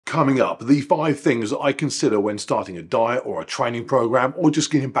Coming up, the 5 things that I consider when starting a diet or a training program or just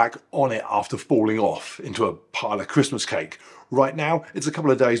getting back on it after falling off into a pile of Christmas cake. Right now, it's a couple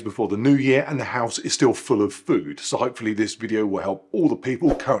of days before the new year and the house is still full of food. So hopefully this video will help all the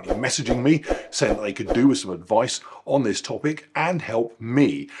people currently messaging me saying that they could do with some advice on this topic and help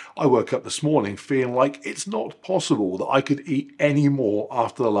me. I woke up this morning feeling like it's not possible that I could eat any more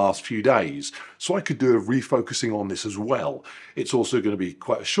after the last few days. So I could do a refocusing on this as well. It's also going to be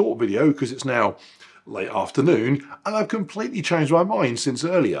quite a short video because it's now late afternoon and I've completely changed my mind since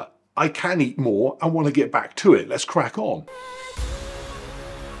earlier. I can eat more and want to get back to it. Let's crack on.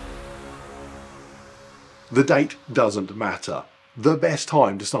 The date doesn't matter. The best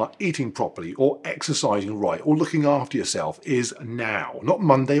time to start eating properly or exercising right or looking after yourself is now. Not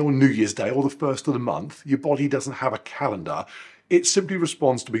Monday or New Year's Day or the first of the month. Your body doesn't have a calendar. It simply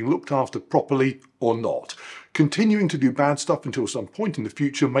responds to being looked after properly or not. Continuing to do bad stuff until some point in the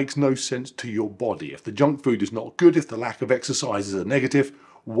future makes no sense to your body. If the junk food is not good, if the lack of exercise is a negative,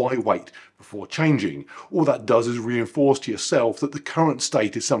 why wait before changing? All that does is reinforce to yourself that the current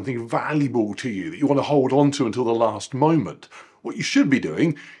state is something valuable to you that you want to hold on to until the last moment. What you should be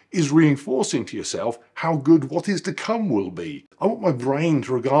doing is reinforcing to yourself how good what is to come will be. I want my brain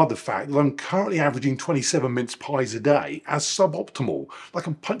to regard the fact that I'm currently averaging 27 mince pies a day as suboptimal, like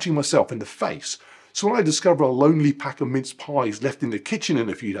I'm punching myself in the face. So when I discover a lonely pack of mince pies left in the kitchen in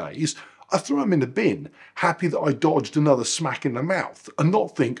a few days, I throw them in the bin, happy that I dodged another smack in the mouth, and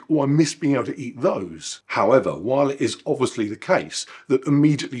not think, oh, I miss being able to eat those. However, while it is obviously the case that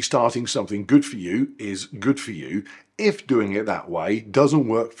immediately starting something good for you is good for you, if doing it that way doesn't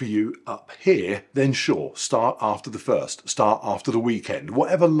work for you up here, then sure, start after the first, start after the weekend,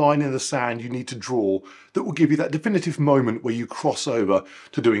 whatever line in the sand you need to draw that will give you that definitive moment where you cross over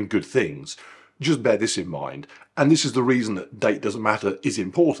to doing good things. Just bear this in mind, and this is the reason that date doesn't matter is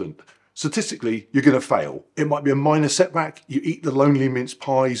important. Statistically, you're going to fail. It might be a minor setback, you eat the lonely mince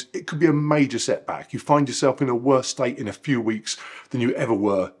pies, it could be a major setback. You find yourself in a worse state in a few weeks than you ever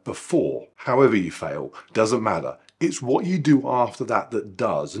were before. However you fail, doesn't matter. It's what you do after that that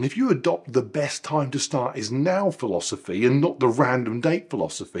does. And if you adopt the best time to start is now philosophy and not the random date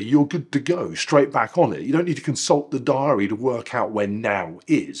philosophy, you're good to go, straight back on it. You don't need to consult the diary to work out when now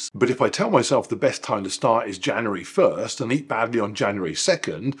is. But if I tell myself the best time to start is January 1st and eat badly on January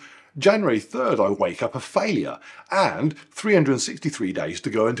 2nd, January 3rd I wake up a failure, and 363 days to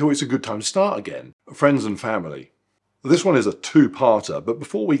go until it's a good time to start again. Friends and family. This one is a two-parter, but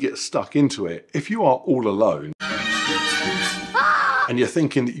before we get stuck into it, if you are all alone and you're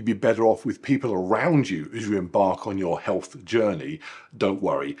thinking that you'd be better off with people around you as you embark on your health journey, don't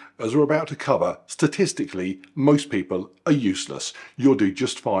worry. As we're about to cover, statistically, most people are useless. You'll do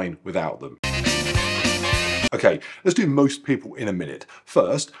just fine without them. Okay, let's do most people in a minute.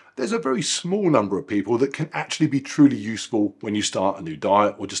 First, there's a very small number of people that can actually be truly useful when you start a new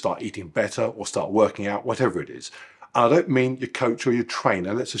diet or just start eating better or start working out, whatever it is. And I don't mean your coach or your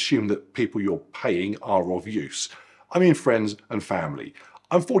trainer. Let's assume that people you're paying are of use. I mean friends and family.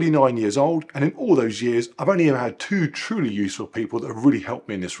 I'm 49 years old, and in all those years, I've only ever had 2 truly useful people that have really helped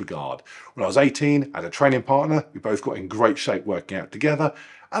me in this regard. When I was 18, I had a training partner. We both got in great shape working out together.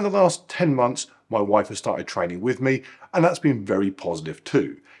 And the last 10 months, my wife has started training with me, and that's been very positive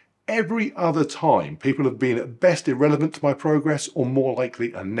too. Every other time, people have been at best irrelevant to my progress or more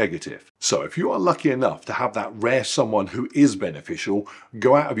likely a negative. So if you are lucky enough to have that rare someone who is beneficial,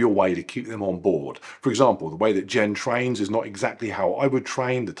 go out of your way to keep them on board. For example, the way that Jen trains is not exactly how I would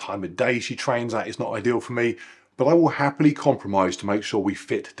train. The time of day she trains at is not ideal for me. But I will happily compromise to make sure we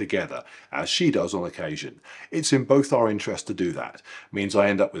fit together, as she does on occasion. It's in both our interests to do that. It means I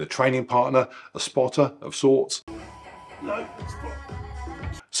end up with a training partner, a spotter of sorts.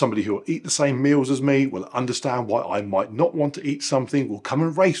 Somebody who will eat the same meals as me, will understand why I might not want to eat something, will come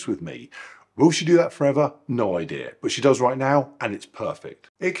and race with me. Will she do that forever? No idea, but she does right now, and it's perfect.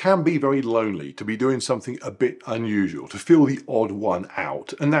 It can be very lonely to be doing something a bit unusual, to feel the odd one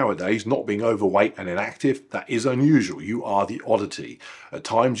out, and nowadays, not being overweight and inactive, that is unusual. You are the oddity. At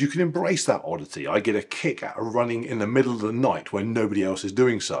times, you can embrace that oddity. I get a kick out of running in the middle of the night when nobody else is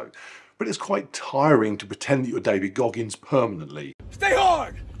doing so. But it's quite tiring to pretend that you're David Goggins permanently. Stay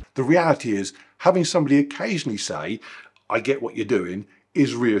hard! The reality is, having somebody occasionally say, I get what you're doing,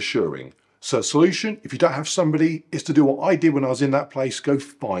 is reassuring. So a solution, if you don't have somebody, is to do what I did when I was in that place, go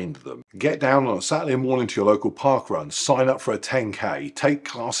find them. Get down on a Saturday morning to your local park run, sign up for a 10K, take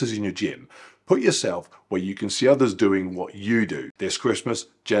classes in your gym. Put yourself where you can see others doing what you do. This Christmas,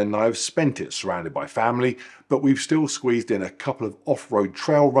 Jen and I have spent it surrounded by family, but we've still squeezed in a couple of off-road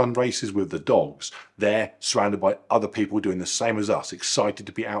trail run races with the dogs. They're surrounded by other people doing the same as us, excited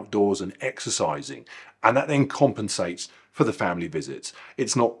to be outdoors and exercising. And that then compensates for the family visits.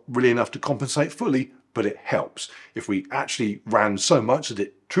 It's not really enough to compensate fully, but it helps. If we actually ran so much that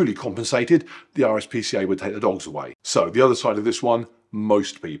it truly compensated, the RSPCA would take the dogs away. So the other side of this one,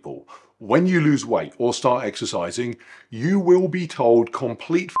 most people. When you lose weight or start exercising, you will be told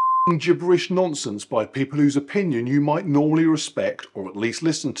complete gibberish nonsense by people whose opinion you might normally respect or at least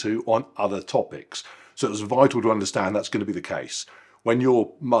listen to on other topics. So it's vital to understand that's going to be the case. When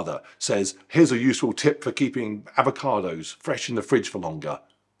your mother says, here's a useful tip for keeping avocados fresh in the fridge for longer,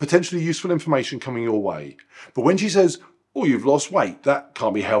 potentially useful information coming your way. But when she says, oh, you've lost weight, that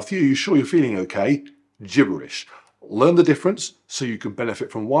can't be healthy, are you sure you're feeling okay? Gibberish. Learn the difference so you can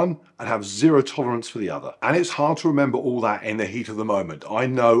benefit from one and have zero tolerance for the other. And it's hard to remember all that in the heat of the moment. I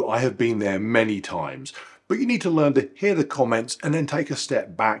know, I have been there many times, but you need to learn to hear the comments and then take a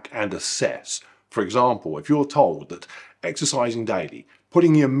step back and assess. For example, if you're told that exercising daily,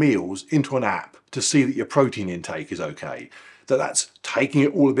 putting your meals into an app to see that your protein intake is okay, that's taking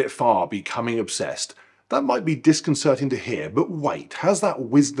it all a bit far, becoming obsessed. That might be disconcerting to hear, but wait, has that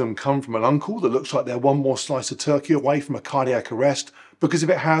wisdom come from an uncle that looks like they're one more slice of turkey away from a cardiac arrest? Because if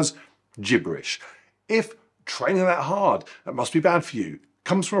it has, gibberish. If training that hard, that must be bad for you,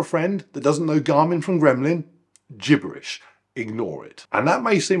 comes from a friend that doesn't know Garmin from Gremlin, gibberish. Ignore it. And that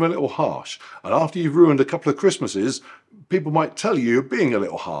may seem a little harsh, and after you've ruined a couple of Christmases, people might tell you you're being a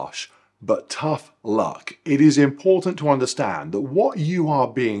little harsh. But tough luck. It is important to understand that what you are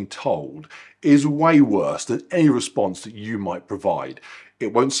being told is way worse than any response that you might provide.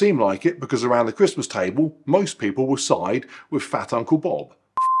 It won't seem like it because around the Christmas table, most people will side with Fat Uncle Bob.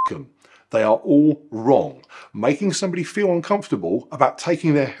 F them. They are all wrong. Making somebody feel uncomfortable about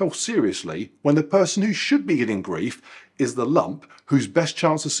taking their health seriously when the person who should be getting grief is the lump whose best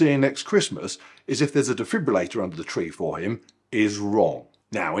chance of seeing next Christmas is if there's a defibrillator under the tree for him is wrong.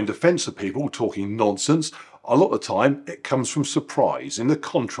 Now, in defence of people talking nonsense, a lot of the time it comes from surprise in the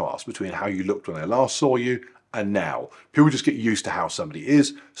contrast between how you looked when they last saw you and now. People just get used to how somebody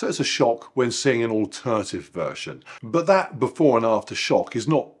is, so it's a shock when seeing an alternative version. But that before and after shock is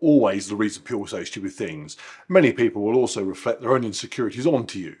not always the reason people say stupid things. Many people will also reflect their own insecurities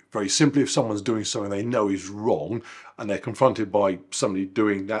onto you. Very simply, if someone's doing something they know is wrong and they're confronted by somebody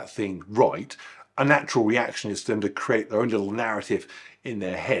doing that thing right, a natural reaction is for them to create their own little narrative in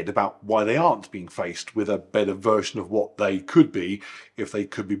their head about why they aren't being faced with a better version of what they could be if they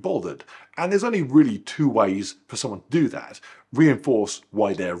could be bothered. And there's only really two ways for someone to do that. Reinforce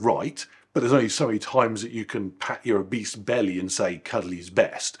why they're right, but there's only so many times that you can pat your obese belly and say cuddly's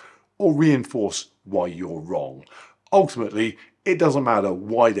best, or reinforce why you're wrong. Ultimately, it doesn't matter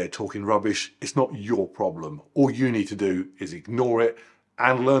why they're talking rubbish, it's not your problem. All you need to do is ignore it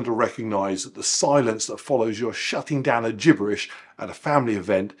and learn to recognise that the silence that follows your shutting down a gibberish at a family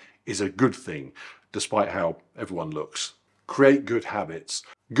event is a good thing, despite how everyone looks. Create good habits.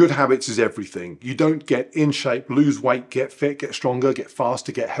 Good habits is everything. You don't get in shape, lose weight, get fit, get stronger, get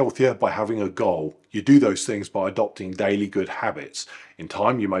faster, get healthier by having a goal. You do those things by adopting daily good habits. In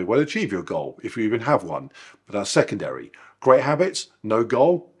time, you may well achieve your goal, if you even have one, but that's secondary. Great habits, no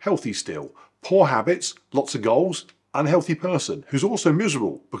goal, healthy still. Poor habits, lots of goals, unhealthy person who's also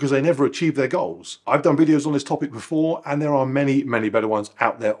miserable because they never achieve their goals. I've done videos on this topic before and there are many, many better ones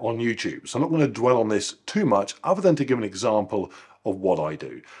out there on YouTube. So I'm not going to dwell on this too much other than to give an example of what I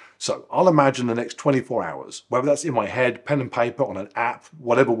do. So I'll imagine the next 24 hours, whether that's in my head, pen and paper, on an app,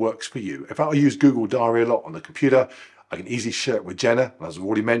 whatever works for you. If I use Google Diary a lot on the computer, I can easily share it with Jenna. As I've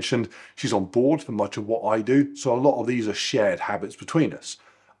already mentioned, she's on board for much of what I do. So a lot of these are shared habits between us.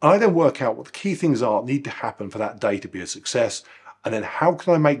 I then work out what the key things are that need to happen for that day to be a success, and then how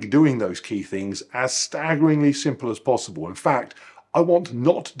can I make doing those key things as staggeringly simple as possible. In fact, I want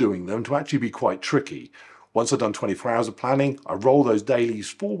not doing them to actually be quite tricky. Once I've done 24 hours of planning, I roll those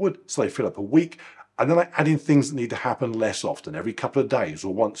dailies forward so they fill up a week, and then I add in things that need to happen less often, every couple of days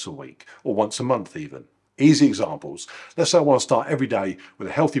or once a week, or once a month even. Easy examples. Let's say I want to start every day with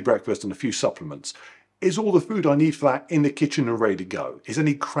a healthy breakfast and a few supplements. Is all the food I need for that in the kitchen and ready to go? Is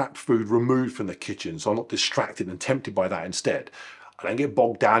any crap food removed from the kitchen so I'm not distracted and tempted by that instead? I don't get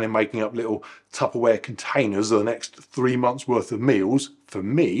bogged down in making up little Tupperware containers of the next 3 months worth of meals. For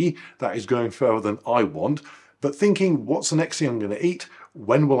me, that is going further than I want. But thinking, what's the next thing I'm going to eat?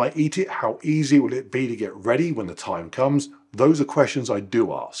 When will I eat it? How easy will it be to get ready when the time comes? Those are questions I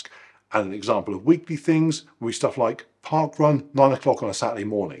do ask. And an example of weekly things will be stuff like park run, 9 o'clock on a Saturday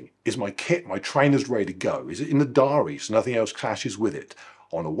morning. Is my kit, my trainers ready to go? Is it in the diary so nothing else clashes with it?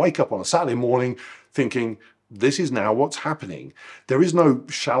 I want to wake up on a Saturday morning thinking, this is now what's happening. There is no,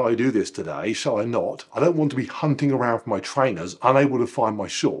 shall I do this today? Shall I not? I don't want to be hunting around for my trainers, unable to find my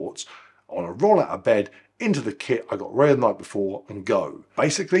shorts. I want to roll out of bed, into the kit I got ready the night before and go.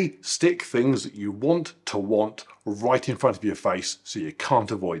 Basically, stick things that you want right in front of your face so you can't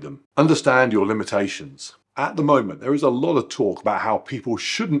avoid them. Understand your limitations. At the moment, there is a lot of talk about how people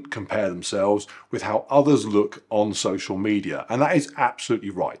shouldn't compare themselves with how others look on social media, and that is absolutely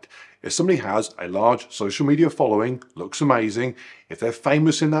right. If somebody has a large social media following, looks amazing, if they're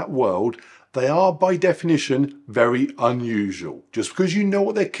famous in that world, they are by definition very unusual. Just because you know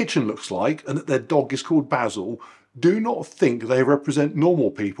what their kitchen looks like and that their dog is called Basil, do not think they represent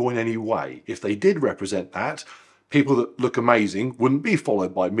normal people in any way. If they did represent that, people that look amazing wouldn't be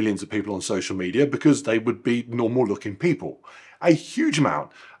followed by millions of people on social media because they would be normal looking people. A huge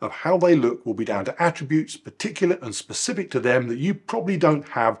amount of how they look will be down to attributes particular and specific to them that you probably don't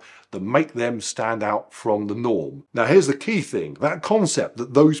have that make them stand out from the norm. Now here's the key thing, that concept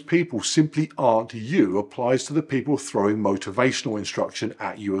that those people simply aren't you applies to the people throwing motivational instruction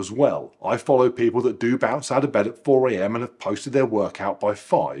at you as well. I follow people that do bounce out of bed at 4 AM and have posted their workout by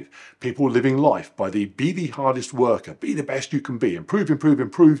 5. People living life by the be the hardest worker, be the best you can be, improve, improve,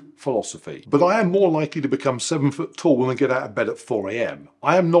 improve philosophy. But I am more likely to become 7 foot tall and get out of bed at 4 AM.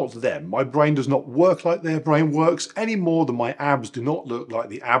 I am not them. My brain does not work like their brain works any more than my abs do not look like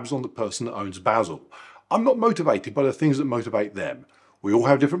the abs on the person that owns Basil. I'm not motivated by the things that motivate them. We all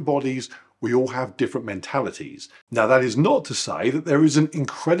have different bodies, we all have different mentalities. Now that is not to say that there isn't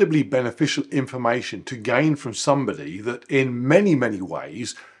incredibly beneficial information to gain from somebody that in many, many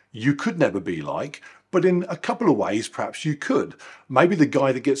ways you could never be like, but in a couple of ways perhaps you could. Maybe the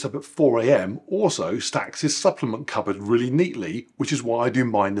guy that gets up at 4 AM also stacks his supplement cupboard really neatly, which is why I do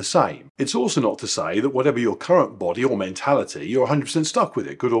mine the same. It's also not to say that whatever your current body or mentality, you're 100% stuck with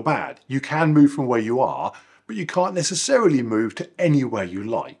it, good or bad. You can move from where you are, but you can't necessarily move to anywhere you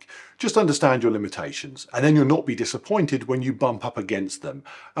like. Just understand your limitations, and then you'll not be disappointed when you bump up against them,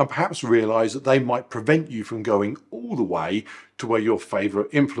 and perhaps realise that they might prevent you from going all the way to where your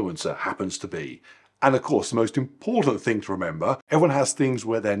favourite influencer happens to be. And of course, the most important thing to remember, everyone has things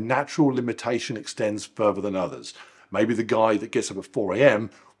where their natural limitation extends further than others. Maybe the guy that gets up at 4 AM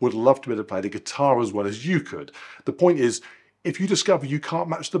would love to be able to play the guitar as well as you could. The point is, if you discover you can't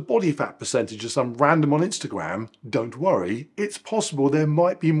match the body fat percentage of some random on Instagram, don't worry, it's possible there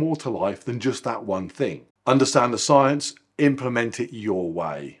might be more to life than just that one thing. Understand the science, implement it your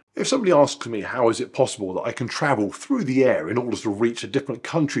way. If somebody asks me how is it possible that I can travel through the air in order to reach a different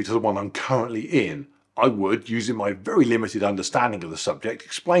country to the one I'm currently in, I would, using my very limited understanding of the subject,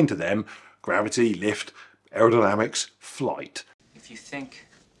 explain to them gravity, lift, aerodynamics, flight. If you think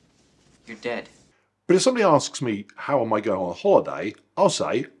you're dead. But if somebody asks me how am I going on holiday, I'll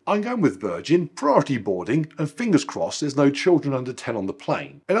say I'm going with Virgin, priority boarding, and fingers crossed there's no children under 10 on the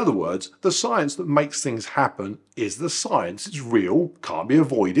plane. In other words, the science that makes things happen is the science. It's real, can't be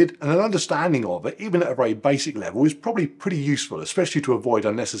avoided, and an understanding of it, even at a very basic level, is probably pretty useful, especially to avoid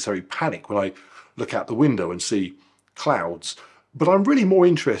unnecessary panic when I look out the window and see clouds. But I'm really more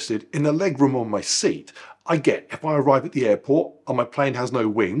interested in the legroom on my seat. I get if I arrive at the airport and my plane has no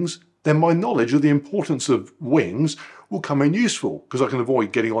wings, then my knowledge of the importance of wings will come in useful because I can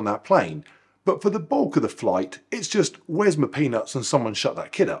avoid getting on that plane. But for the bulk of the flight, it's just where's my peanuts and someone shut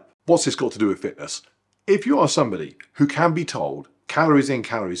that kid up. What's this got to do with fitness? If you are somebody who can be told calories in,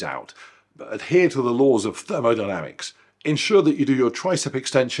 calories out, but adhere to the laws of thermodynamics, ensure that you do your tricep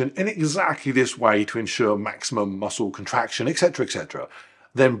extension in exactly this way to ensure maximum muscle contraction, etc.,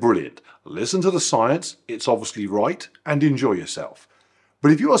 then brilliant. Listen to the science, it's obviously right, and enjoy yourself.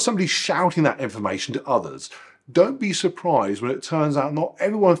 But if you are somebody shouting that information to others, don't be surprised when it turns out not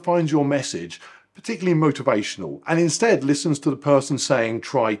everyone finds your message particularly motivational and instead listens to the person saying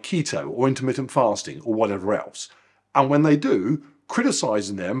try keto or intermittent fasting or whatever else. And when they do,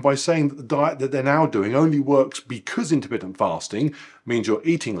 criticising them by saying that the diet that they're now doing only works because intermittent fasting means you're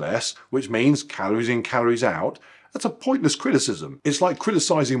eating less, which means calories in, calories out. That's a pointless criticism. It's like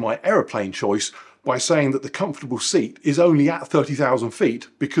criticising my aeroplane choice by saying that the comfortable seat is only at 30,000 feet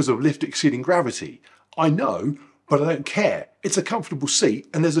because of lift exceeding gravity. I know, but I don't care. It's a comfortable seat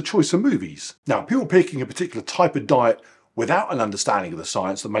and there's a choice of movies. Now, people picking a particular type of diet without an understanding of the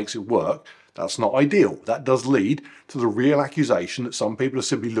science that makes it work, that's not ideal. That does lead to the real accusation that some people are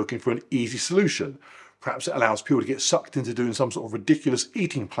simply looking for an easy solution. Perhaps it allows people to get sucked into doing some sort of ridiculous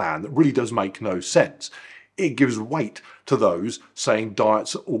eating plan that really does make no sense. It gives weight to those saying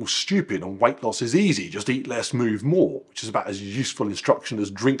diets are all stupid and weight loss is easy, just eat less, move more, which is about as useful instruction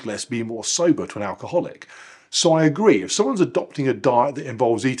as drink less, be more sober to an alcoholic. So I agree, if someone's adopting a diet that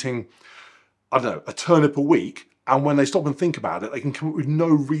involves eating, I don't know, a turnip a week, and when they stop and think about it, they can come up with no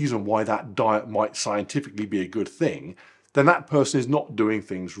reason why that diet might scientifically be a good thing, then that person is not doing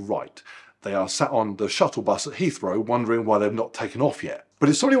things right. They are sat on the shuttle bus at Heathrow wondering why they've not taken off yet. But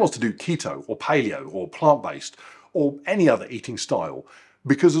if somebody wants to do keto or paleo or plant-based or any other eating style,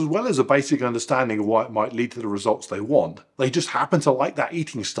 because as well as a basic understanding of why it might lead to the results they want, they just happen to like that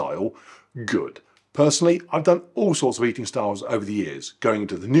eating style, good. Personally, I've done all sorts of eating styles over the years. Going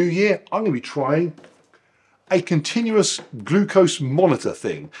into the new year, I'm going to be trying a continuous glucose monitor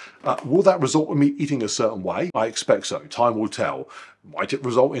thing. Will that result in me eating a certain way? I expect so. Time will tell. Might it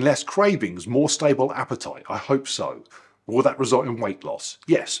result in less cravings, more stable appetite? I hope so. Will that result in weight loss?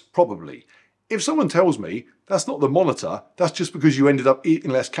 Yes, probably. If someone tells me that's not the monitor, that's just because you ended up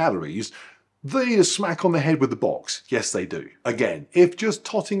eating less calories, they need a smack on the head with the box. Yes, they do. Again, if just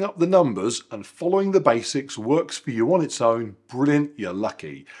totting up the numbers and following the basics works for you on its own, brilliant, you're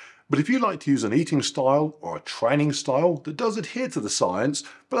lucky. But if you like to use an eating style or a training style that does adhere to the science,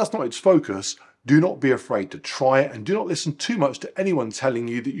 but that's not its focus, do not be afraid to try it and do not listen too much to anyone telling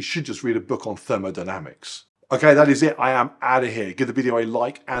you that you should just read a book on thermodynamics. Okay, that is it. I am out of here. Give the video a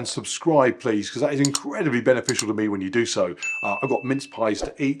like and subscribe, please, because that is incredibly beneficial to me when you do so. I've got mince pies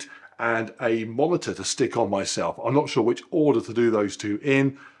to eat and a monitor to stick on myself. I'm not sure which order to do those two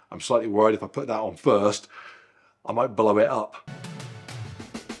in. I'm slightly worried if I put that on first, I might blow it up.